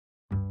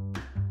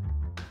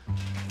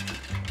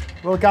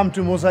Welcome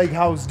to Mosaic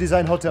House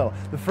Design Hotel,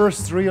 the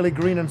first really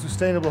green and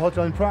sustainable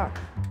hotel in Prague.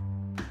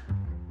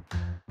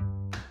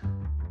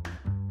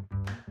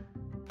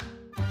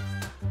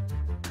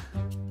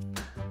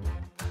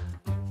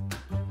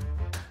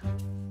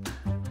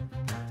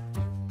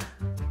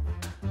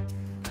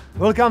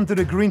 Welcome to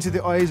the Green City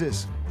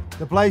Oasis,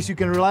 the place you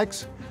can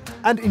relax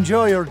and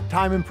enjoy your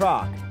time in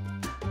Prague.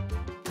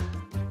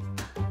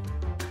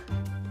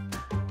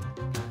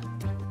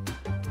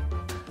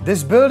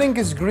 This building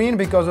is green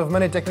because of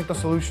many technical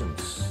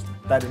solutions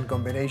that in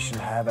combination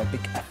have a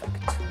big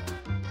effect.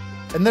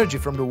 Energy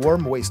from the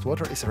warm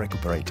wastewater is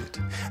recuperated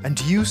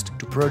and used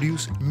to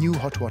produce new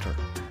hot water.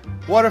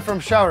 Water from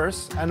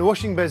showers and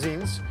washing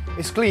basins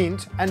is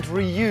cleaned and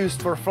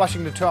reused for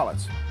flushing the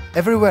toilets.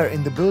 Everywhere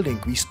in the building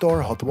we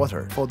store hot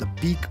water for the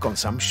peak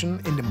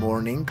consumption in the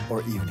morning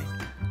or evening.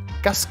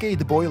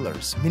 Cascade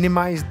boilers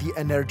minimize the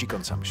energy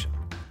consumption.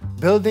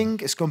 Building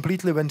is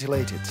completely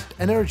ventilated.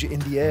 Energy in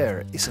the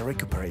air is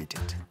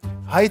recuperated.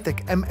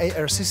 High-tech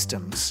MAR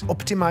systems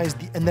optimize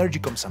the energy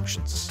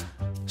consumptions.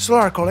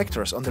 Solar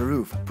collectors on the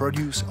roof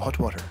produce hot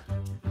water.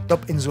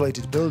 Top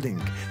insulated building,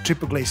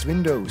 triple glazed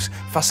windows,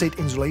 facade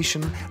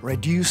insulation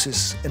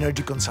reduces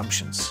energy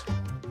consumptions.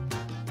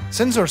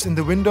 Sensors in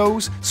the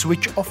windows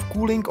switch off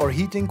cooling or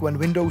heating when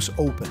windows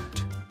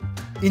opened.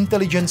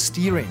 Intelligent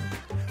steering.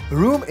 The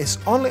room is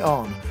only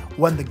on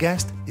when the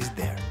guest is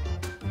there.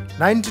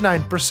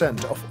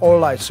 99% of all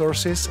light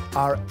sources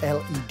are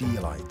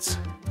LED lights.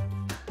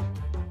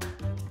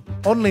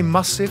 Only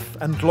massive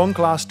and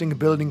long-lasting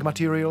building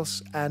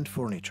materials and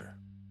furniture.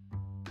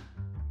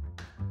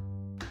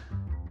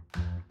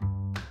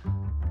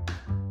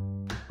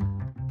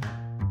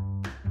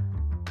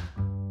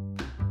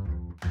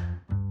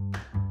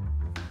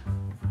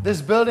 This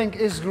building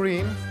is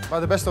green, but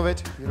the best of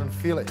it, you don't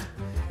feel it.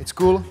 It's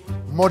cool,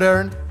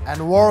 modern,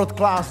 and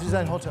world-class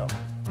design hotel.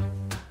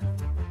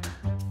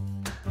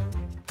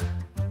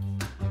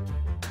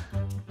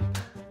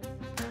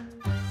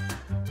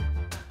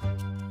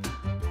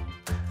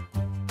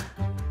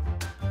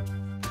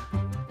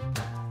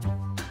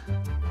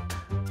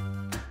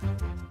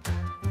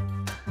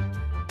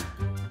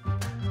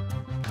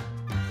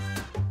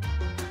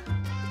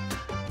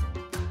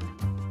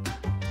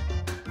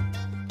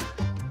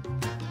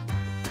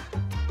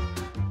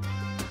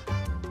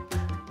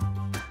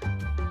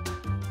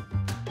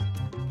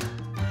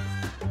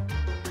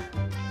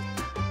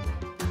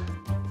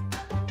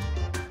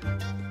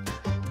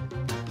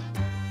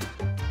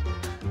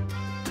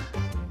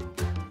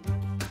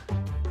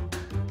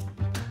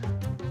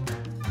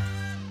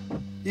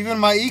 Even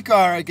my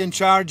e-car I can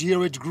charge here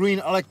with green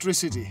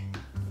electricity.